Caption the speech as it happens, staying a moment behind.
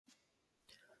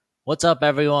What's up,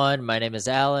 everyone? My name is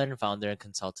Alan, founder and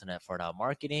consultant at 4Now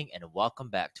Marketing, and welcome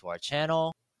back to our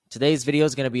channel. Today's video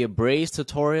is going to be a Braze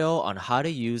tutorial on how to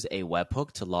use a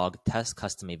webhook to log test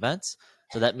custom events.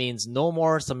 So that means no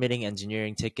more submitting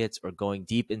engineering tickets or going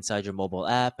deep inside your mobile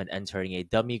app and entering a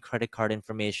dummy credit card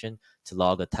information to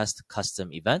log a test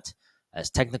custom event. As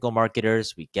technical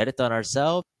marketers, we get it done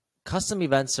ourselves. Custom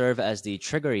events serve as the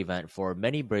trigger event for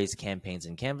many Braze campaigns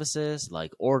and canvases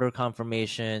like order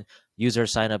confirmation, user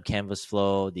sign up canvas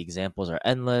flow. The examples are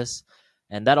endless.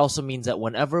 And that also means that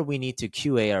whenever we need to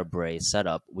QA our Braze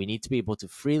setup, we need to be able to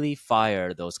freely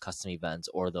fire those custom events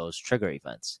or those trigger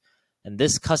events. And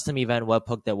this custom event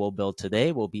webhook that we'll build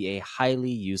today will be a highly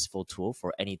useful tool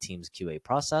for any team's QA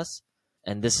process.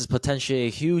 And this is potentially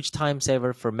a huge time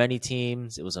saver for many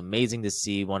teams. It was amazing to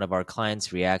see one of our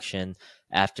clients' reaction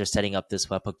after setting up this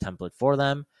webhook template for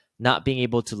them. Not being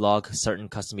able to log certain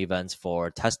custom events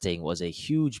for testing was a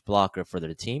huge blocker for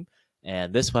their team,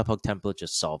 and this webhook template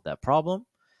just solved that problem.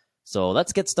 So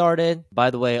let's get started. By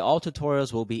the way, all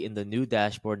tutorials will be in the new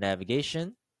dashboard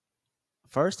navigation.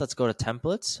 First, let's go to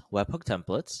Templates, Webhook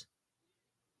Templates,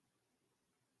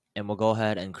 and we'll go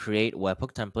ahead and create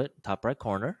Webhook Template, top right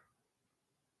corner.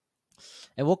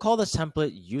 And we'll call this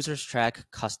template users track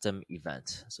custom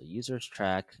event. So users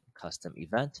track custom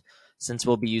event, since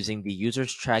we'll be using the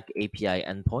users track API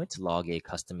endpoint to log a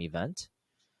custom event.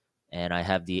 And I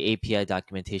have the API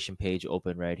documentation page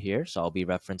open right here, so I'll be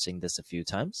referencing this a few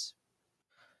times.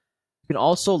 You can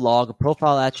also log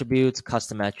profile attributes,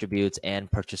 custom attributes,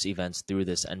 and purchase events through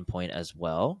this endpoint as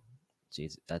well. See,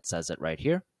 that says it right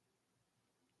here.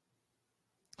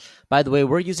 By the way,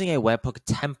 we're using a webhook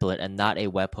template and not a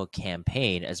webhook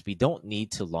campaign, as we don't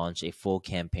need to launch a full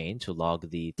campaign to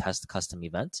log the test custom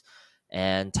event.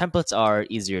 And templates are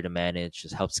easier to manage,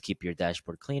 just helps keep your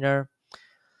dashboard cleaner.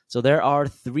 So there are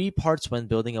three parts when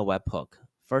building a webhook.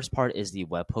 First part is the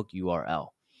webhook URL.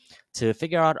 To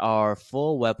figure out our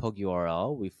full webhook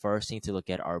URL, we first need to look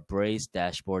at our Braze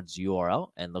dashboard's URL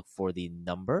and look for the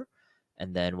number,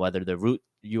 and then whether the root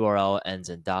URL ends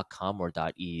in .com or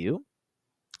 .eu.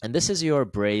 And this is your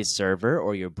Braze server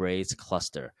or your Braze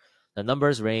cluster. The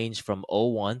numbers range from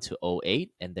 01 to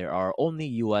 08, and there are only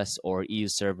US or EU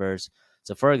servers.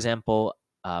 So for example,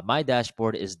 my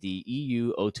dashboard is the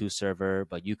EU 02 server,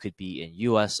 but you could be in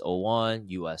US 01,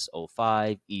 US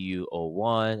 05, EU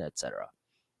 01, etc.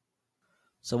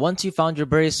 So once you found your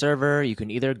Braze server, you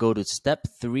can either go to step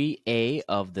 3A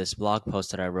of this blog post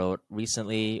that I wrote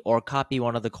recently, or copy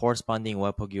one of the corresponding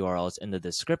webhook URLs in the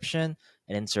description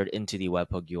and insert into the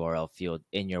webhook URL field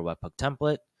in your webhook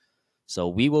template. So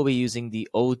we will be using the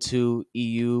O2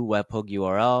 EU webhook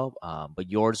URL,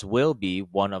 but yours will be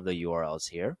one of the URLs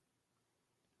here.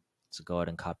 So go ahead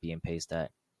and copy and paste that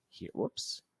here.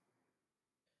 Whoops.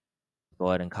 Go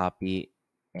ahead and copy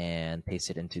and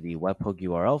paste it into the webhook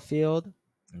URL field.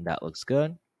 And that looks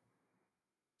good.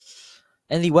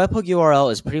 And the webhook URL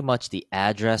is pretty much the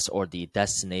address or the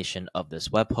destination of this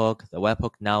webhook. The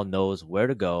webhook now knows where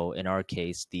to go, in our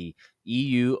case, the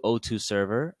EU 02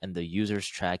 server and the users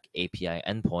track API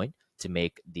endpoint to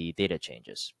make the data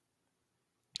changes.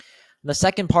 And the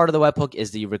second part of the webhook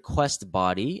is the request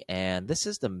body, and this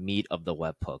is the meat of the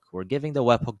webhook. We're giving the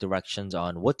webhook directions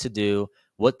on what to do,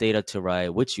 what data to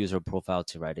write, which user profile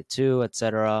to write it to,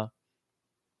 etc.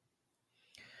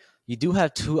 You do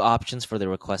have two options for the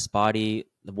request body.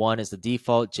 One is the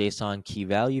default JSON key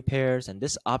value pairs, and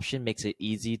this option makes it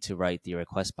easy to write the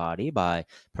request body by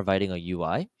providing a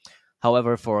UI.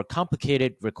 However, for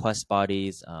complicated request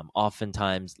bodies,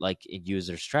 oftentimes like in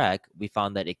users track, we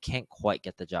found that it can't quite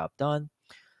get the job done.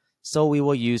 So we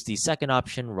will use the second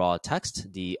option, raw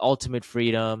text, the ultimate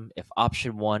freedom. If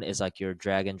option one is like your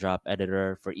drag and drop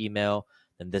editor for email,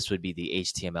 then this would be the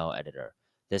HTML editor.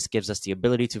 This gives us the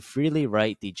ability to freely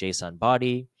write the JSON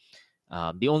body.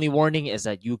 The only warning is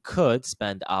that you could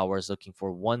spend hours looking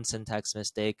for one syntax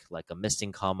mistake, like a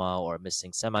missing comma or a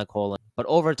missing semicolon. But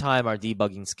over time, our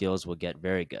debugging skills will get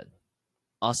very good.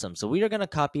 Awesome. So we are going to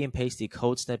copy and paste the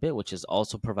code snippet, which is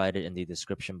also provided in the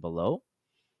description below.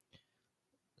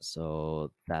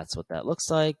 So that's what that looks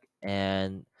like.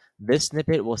 And this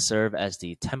snippet will serve as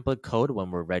the template code when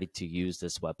we're ready to use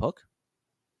this webhook.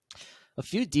 A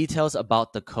few details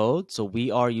about the code. So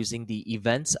we are using the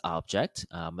events object,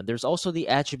 and there's also the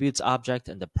attributes object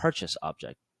and the purchase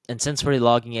object. And since we're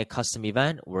logging a custom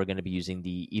event, we're going to be using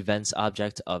the events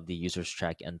object of the users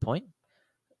track endpoint.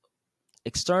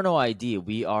 External ID,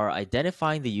 we are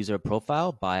identifying the user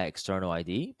profile by external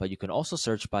ID, but you can also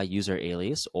search by user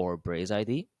alias or Braze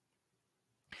ID.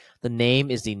 The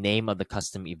name is the name of the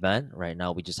custom event. Right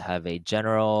now, we just have a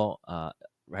generic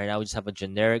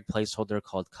placeholder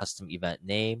called custom event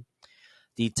name.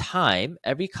 The time,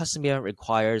 every custom event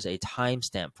requires a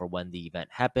timestamp for when the event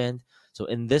happened. So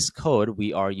in this code,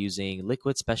 we are using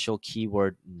liquid special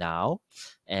keyword now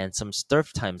and some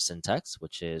stirf time syntax,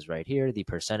 which is right here, the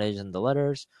percentage and the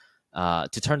letters,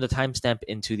 to turn the timestamp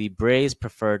into the Braze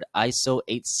preferred ISO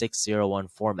 8601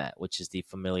 format, which is the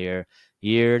familiar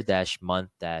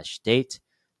year-month-date,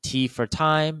 T for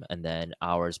time, and then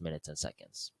hours, minutes, and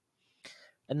seconds.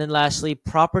 And then lastly,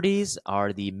 properties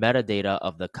are the metadata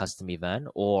of the custom event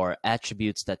or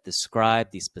attributes that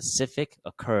describe the specific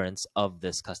occurrence of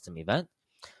this custom event.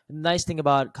 And the nice thing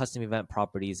about custom event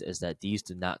properties is that these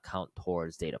do not count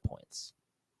towards data points.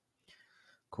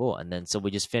 Cool. And then so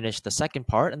we just finished the second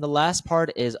part. And the last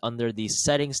part is under the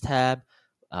settings tab.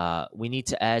 We need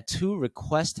to add 2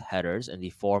 request headers in the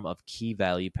form of key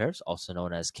value pairs, also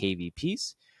known as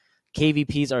KVPs.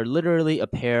 KVPs are literally a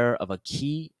pair of a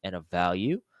key and a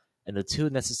value, and the 2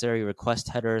 necessary request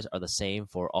headers are the same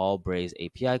for all Braze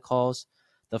API calls.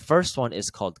 The first one is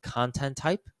called content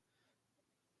type,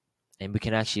 and we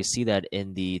can actually see that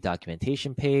in the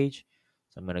documentation page.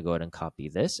 So I'm going to go ahead and copy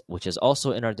this, which is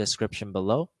also in our description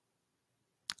below.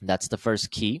 That's the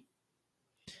first key.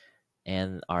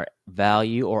 And our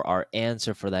value or our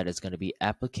answer for that is going to be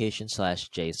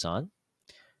application/JSON.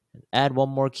 Add one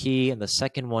more key, and the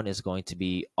second one is going to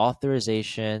be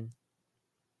authorization.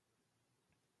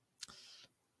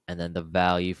 And then the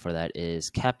value for that is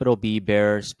capital B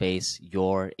bearer space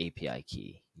your API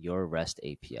key, your REST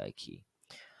API key.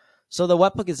 So the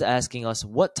webhook is asking us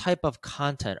what type of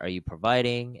content are you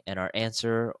providing, and our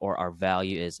answer or our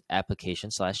value is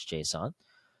application/JSON.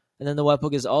 And then the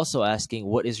webhook is also asking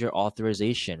what is your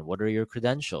authorization, what are your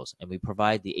credentials, and we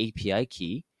provide the API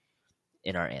key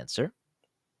in our answer.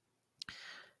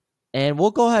 And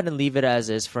we'll go ahead and leave it as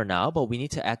is for now, but we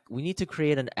need to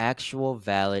create an actual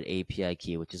valid API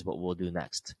key, which is what we'll do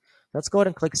next. Let's go ahead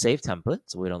and click Save Template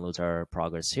so we don't lose our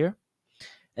progress here.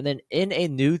 And then in a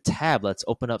new tab, let's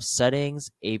open up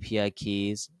Settings, API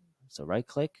Keys. So right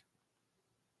click.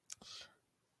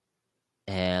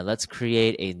 And let's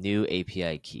create a new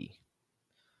API key.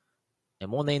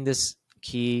 And we'll name this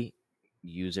key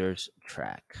Users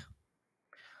Track.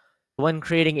 When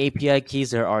creating API keys,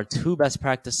 there are 2 best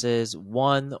practices.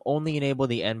 One, only enable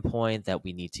the endpoint that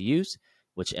we need to use,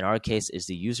 which in our case is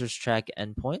the users track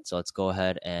endpoint. So let's go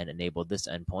ahead and enable this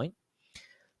endpoint.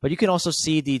 But you can also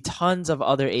see the tons of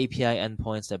other API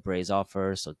endpoints that Braze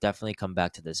offers. So definitely come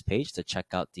back to this page to check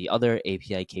out the other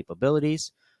API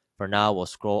capabilities. For now, we'll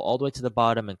scroll all the way to the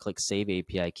bottom and click Save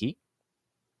API Key.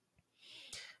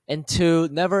 And 2,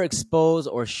 never expose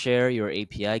or share your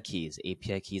API keys.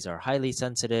 API keys are highly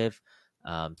sensitive.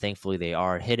 Thankfully, they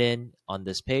are hidden on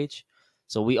this page.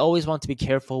 So we always want to be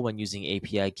careful when using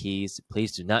API keys.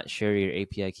 Please do not share your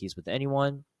API keys with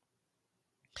anyone.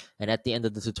 And at the end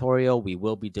of the tutorial, we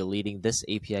will be deleting this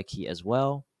API key as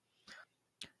well.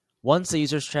 Once the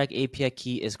users track API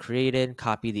key is created,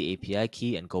 copy the API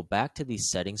key and go back to the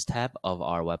settings tab of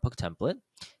our webhook template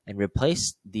and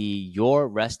replace the your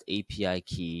REST API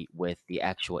key with the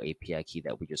actual API key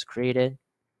that we just created.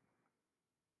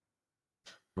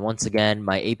 Once again,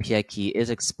 my API key is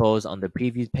exposed on the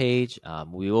preview page.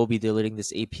 We will be deleting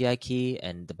this API key,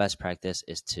 and the best practice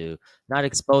is to not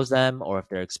expose them, or if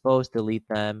they're exposed, delete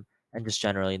them, and just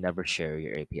generally never share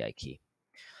your API key.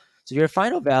 So your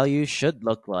final value should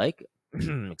look like,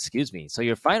 excuse me. So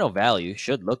your final value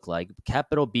should look like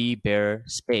capital B bearer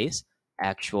space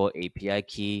actual API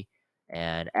key,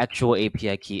 and actual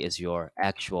API key is your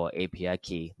actual API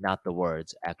key, not the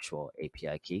words actual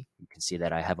API key. You can see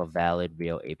that I have a valid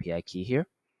real API key here.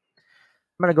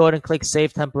 I'm going to go ahead and click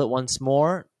Save Template once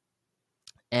more.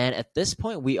 And at this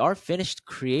point, we are finished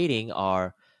creating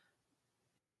our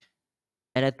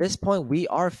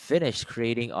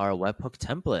webhook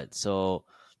template. So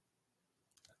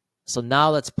now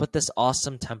let's put this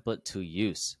awesome template to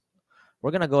use.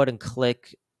 We're going to go ahead and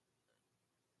click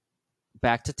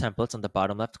back to templates on the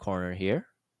bottom left corner here.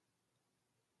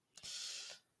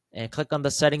 And click on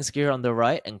the settings gear on the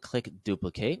right and click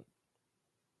duplicate.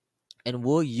 And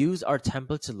we'll use our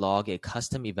template to log a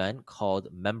custom event called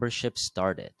membership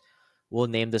started. We'll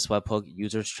name this webhook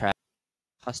users track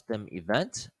custom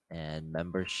event and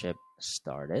membership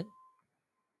started.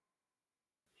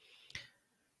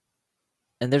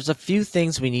 And there's a few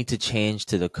things we need to change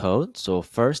to the code. So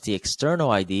first, the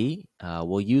external ID.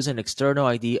 We'll use an external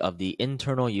ID of the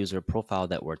internal user profile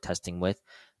that we're testing with.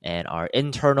 And our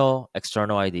internal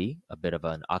external ID, a bit of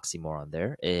an oxymoron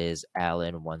there, is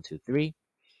Alan123.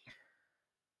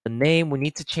 The name, we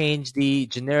need to change the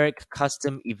generic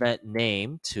custom event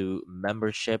name to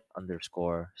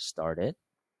membership_started.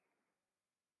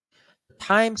 The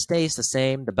Time stays the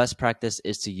same. The best practice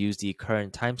is to use the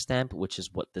current timestamp, which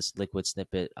is what this liquid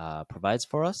snippet provides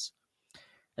for us.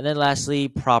 And then lastly,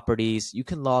 properties. You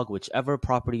can log whichever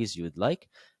properties you would like.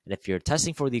 And if you're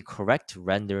testing for the correct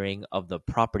rendering of the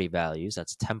property values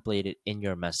that's templated in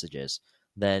your messages,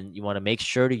 then you want to make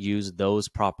sure to use those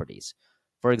properties.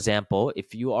 For example,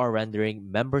 if you are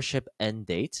rendering membership end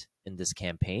date in this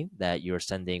campaign that you're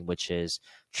sending, which is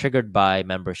triggered by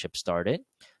membership started,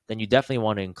 then you definitely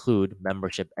want to include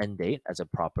membership end date as a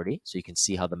property so you can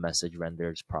see how the message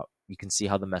renders.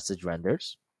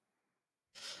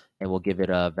 And we'll give it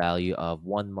a value of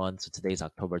 1 month. So today's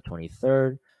October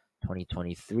 23rd,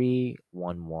 2023,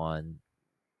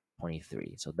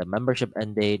 1/1/23. So the membership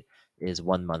end date is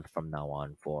 1 month from now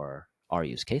on for our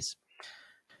use case.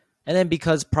 And then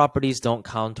because properties don't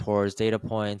count towards data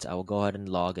points, I will go ahead and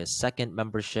log a second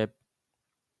membership.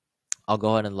 I'll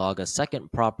go ahead and log a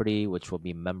second property, which will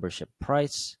be membership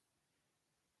price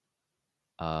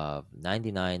of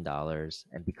 $99.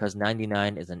 And because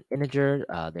 99 is an integer,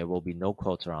 there will be no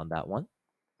quotes around that one.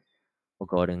 We'll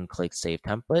go ahead and click Save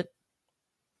Template.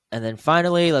 And then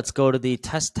finally, let's go to the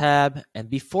Test tab. And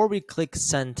before we click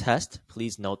Send Test,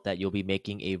 please note that you'll be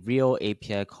making a real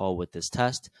API call with this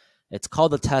test. It's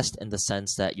called a test in the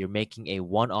sense that you're making a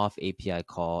one-off API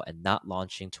call and not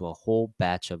launching to a whole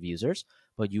batch of users,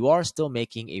 but you are still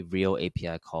making a real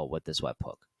API call with this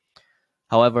webhook.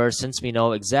 However, since we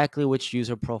know exactly which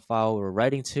user profile we're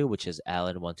writing to, which is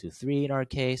Alan123 in our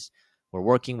case, we're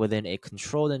working within a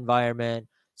controlled environment,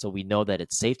 so we know that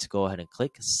it's safe to go ahead and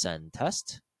click Send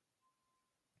Test.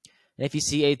 And if you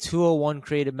see a 201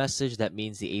 created message, that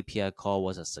means the API call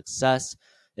was a success.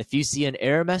 If you see an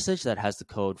error message that has the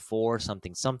code for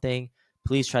something something,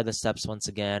 please try the steps once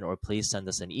again, or please send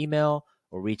us an email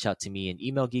or reach out to me in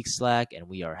Email Geek Slack, and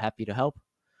we are happy to help.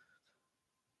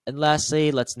 And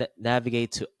lastly, let's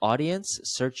navigate to Audience,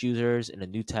 Search Users in a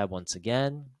new tab once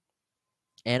again.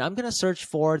 And I'm going to search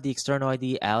for the external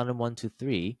ID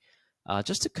Alan123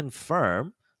 just to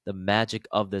confirm the magic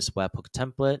of this webhook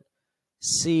template.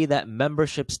 See that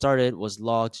membership started was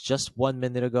logged just 1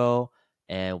 minute ago,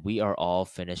 and we are all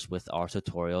finished with our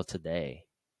tutorial today.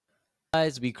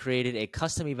 Guys, we created a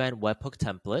custom event webhook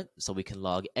template so we can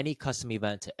log any custom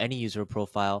event to any user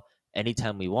profile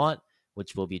anytime we want,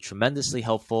 which will be tremendously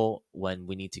helpful when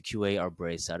we need to QA our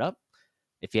Braze setup.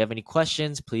 If you have any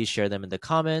questions, please share them in the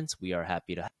comments. We are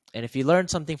happy to help. And if you learned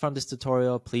something from this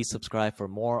tutorial, please subscribe for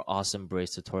more awesome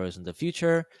Braze tutorials in the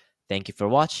future. Thank you for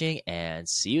watching, and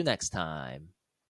see you next time.